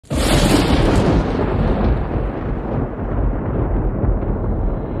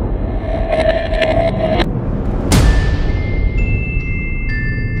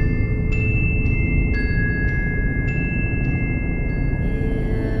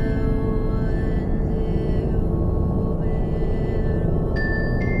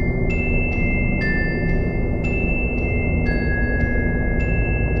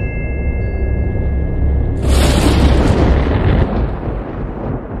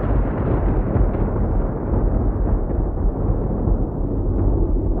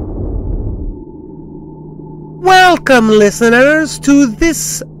Welcome, listeners, to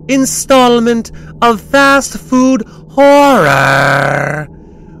this installment of Fast Food Horror,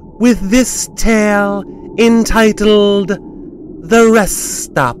 with this tale entitled The Rest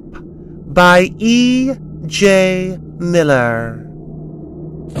Stop by E. J. Miller.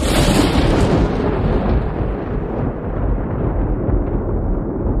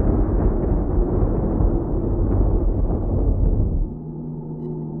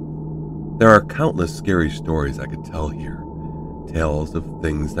 There are countless scary stories I could tell here. Tales of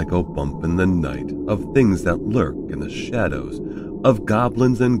things that go bump in the night, of things that lurk in the shadows, of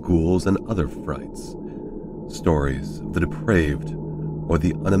goblins and ghouls and other frights. Stories of the depraved or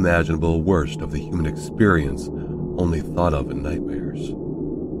the unimaginable worst of the human experience only thought of in nightmares.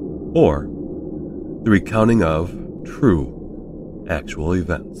 Or the recounting of true, actual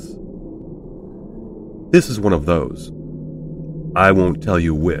events. This is one of those. I won't tell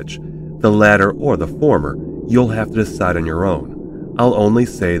you which, the latter or the former. You'll have to decide on your own. I'll only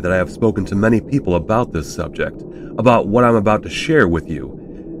say that I have spoken to many people about this subject, about what I'm about to share with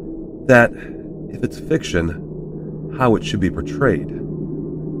you, that, if it's fiction, how it should be portrayed.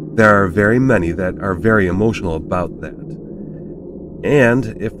 There are very many that are very emotional about that. And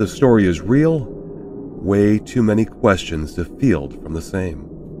if the story is real, way too many questions to field from the same.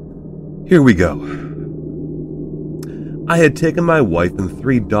 Here we go. I had taken my wife and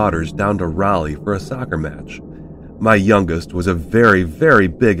 3 daughters down to Raleigh for a soccer match. My youngest was a very, very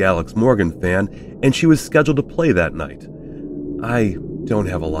big Alex Morgan fan, and she was scheduled to play that night. I don't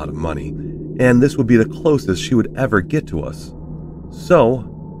have a lot of money, and this would be the closest she would ever get to us.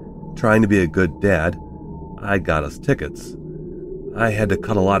 So, trying to be a good dad, I got us tickets. I had to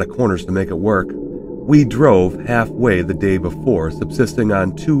cut a lot of corners to make it work. We drove halfway the day before, subsisting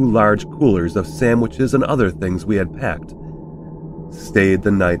on 2 large coolers of sandwiches and other things we had packed. Stayed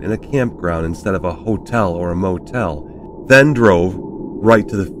the night in a campground instead of a hotel or a motel, then drove right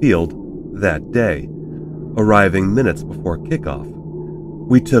to the field that day, arriving minutes before kickoff.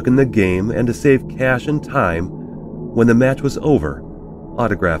 We took in the game, and to save cash and time, when the match was over,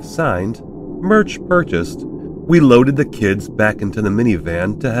 autograph signed, merch purchased, we loaded the kids back into the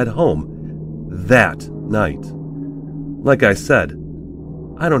minivan to head home that night. Like I said,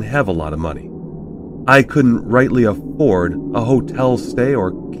 I don't have a lot of money. I couldn't rightly afford a hotel stay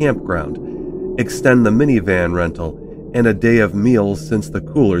or campground, extend the minivan rental, and a day of meals since the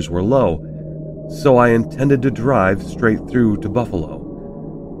coolers were low, so I intended to drive straight through to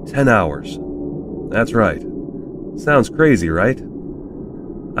Buffalo. 10 hours. That's right. Sounds crazy, right?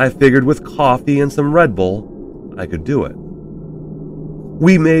 I figured with coffee and some Red Bull, I could do it.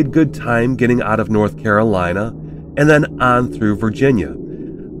 We made good time getting out of North Carolina and then on through Virginia.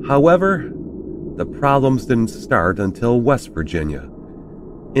 However, the problems didn't start until West Virginia,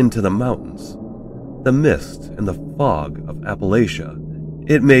 into the mountains. The mist and the fog of Appalachia.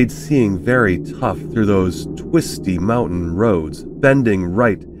 It made seeing very tough through those twisty mountain roads, bending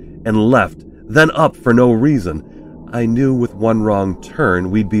right and left, then up for no reason. I knew with one wrong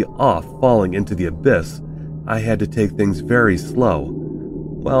turn we'd be off falling into the abyss. I had to take things very slow.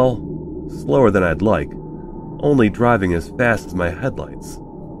 Well, slower than I'd like, only driving as fast as my headlights.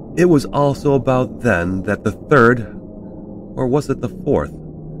 It was also about then that the 3rd, or was it the 4th,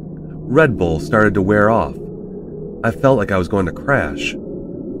 Red Bull started to wear off. I felt like I was going to crash.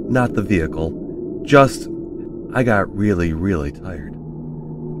 Not the vehicle, just I got really, really tired.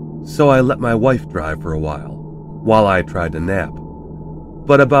 So I let my wife drive for a while I tried to nap.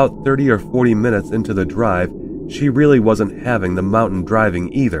 But about 30 or 40 minutes into the drive, she really wasn't having the mountain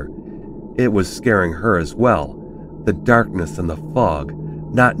driving either. It was scaring her as well. The darkness and the fog,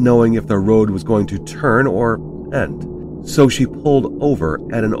 not knowing if the road was going to turn or end. So she pulled over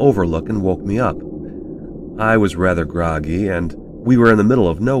at an overlook and woke me up. I was rather groggy, and we were in the middle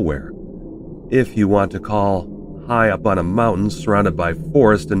of nowhere. If you want to call high up on a mountain surrounded by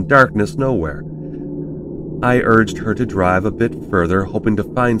forest and darkness nowhere. I urged her to drive a bit further, hoping to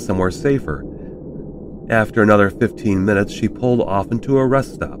find somewhere safer. After another 15 minutes, she pulled off into a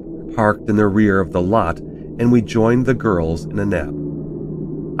rest stop, parked in the rear of the lot, and we joined the girls in a nap.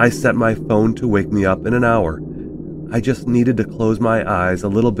 I set my phone to wake me up in an hour. I just needed to close my eyes a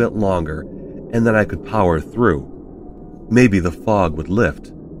little bit longer, and then I could power through. Maybe the fog would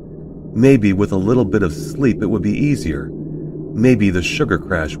lift. Maybe with a little bit of sleep it would be easier. Maybe the sugar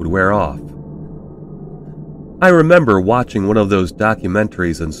crash would wear off. I remember watching one of those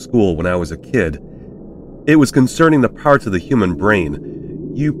documentaries in school when I was a kid. It was concerning the parts of the human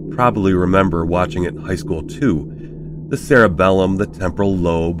brain. You probably remember watching it in high school too. The cerebellum, the temporal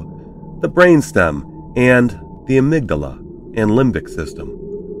lobe, the brainstem, and the amygdala and limbic system.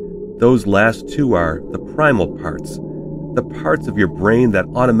 those last two are the primal parts, the parts of your brain that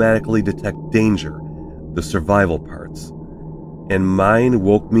automatically detect danger, the survival parts. And mine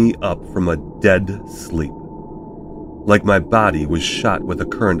woke me up from a dead sleep, like my body was shot with a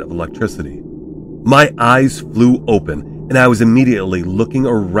current of electricity. My eyes flew open, and I was immediately looking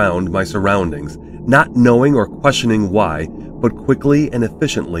around my surroundings, not knowing or questioning why, but quickly and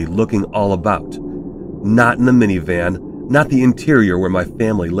efficiently looking all about. Not in the minivan, not the interior where my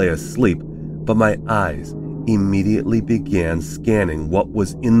family lay asleep, but my eyes immediately began scanning what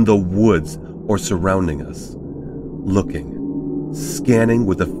was in the woods or surrounding us. Looking, scanning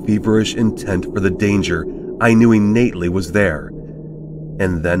with a feverish intent for the danger I knew innately was there.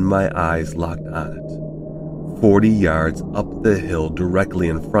 And then my eyes locked on it. 40 yards up the hill directly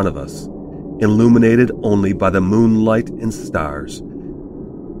in front of us, illuminated only by the moonlight and stars.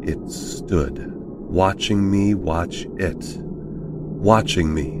 It stood, watching me watch it,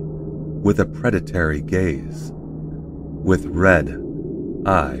 watching me with a predatory gaze, with red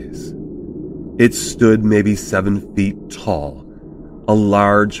eyes. It stood maybe 7 feet tall, a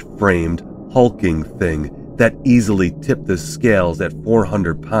large-framed, hulking thing that easily tipped the scales at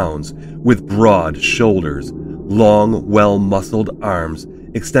 400 pounds, with broad shoulders, long, well-muscled arms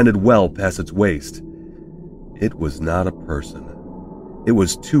extended well past its waist. It was not a person. It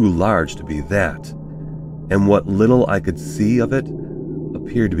was too large to be that, and what little I could see of it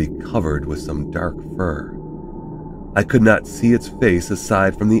appeared to be covered with some dark fur. I could not see its face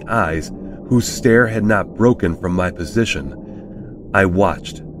aside from the eyes, whose stare had not broken from my position. I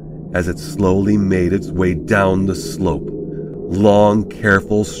watched as it slowly made its way down the slope, long,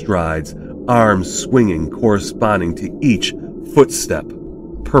 careful strides, arms swinging corresponding to each footstep,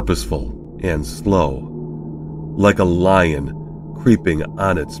 purposeful and slow, like a lion creeping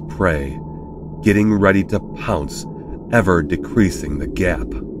on its prey, getting ready to pounce, ever decreasing the gap.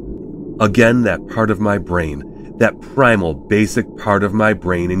 Again, that part of my brain, that primal, basic part of my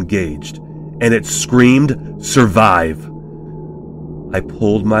brain engaged, and it screamed, "Survive!" I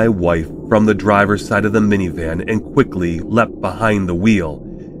pulled my wife from the driver's side of the minivan and quickly leapt behind the wheel.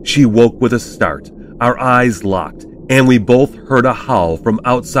 She woke with a start, our eyes locked, and we both heard a howl from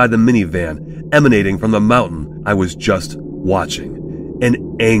outside the minivan emanating from the mountain I was just watching.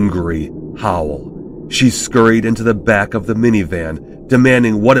 An angry howl. She scurried into the back of the minivan,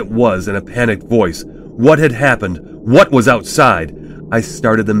 demanding what it was in a panicked voice. What had happened? What was outside? I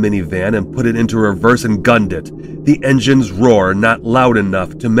started the minivan and put it into reverse and gunned it, the engine's roar not loud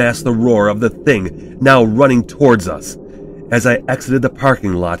enough to mask the roar of the thing now running towards us. As I exited the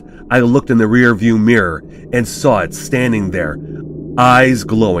parking lot, I looked in the rear-view mirror and saw it standing there, eyes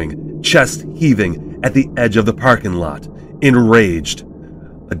glowing, chest heaving at the edge of the parking lot, enraged.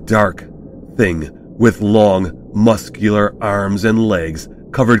 A dark thing with long, muscular arms and legs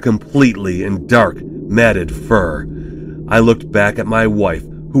covered completely in dark, matted fur. I looked back at my wife,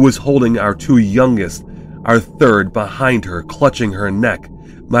 who was holding our two youngest, our third behind her, clutching her neck.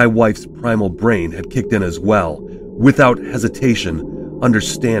 My wife's primal brain had kicked in as well, without hesitation,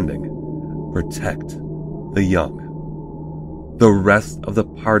 understanding. Protect the young. The rest of the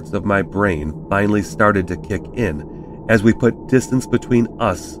parts of my brain finally started to kick in as we put distance between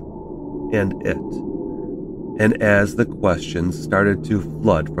us and it. And as the questions started to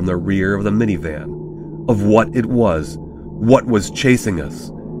flood from the rear of the minivan of what it was, what was chasing us,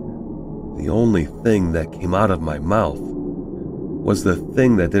 the only thing that came out of my mouth was the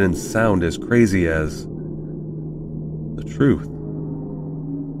thing that didn't sound as crazy as the truth.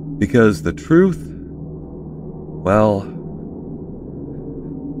 Because the truth, well,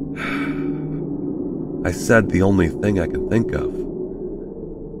 I said the only thing I could think of.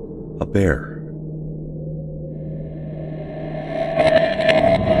 A bear.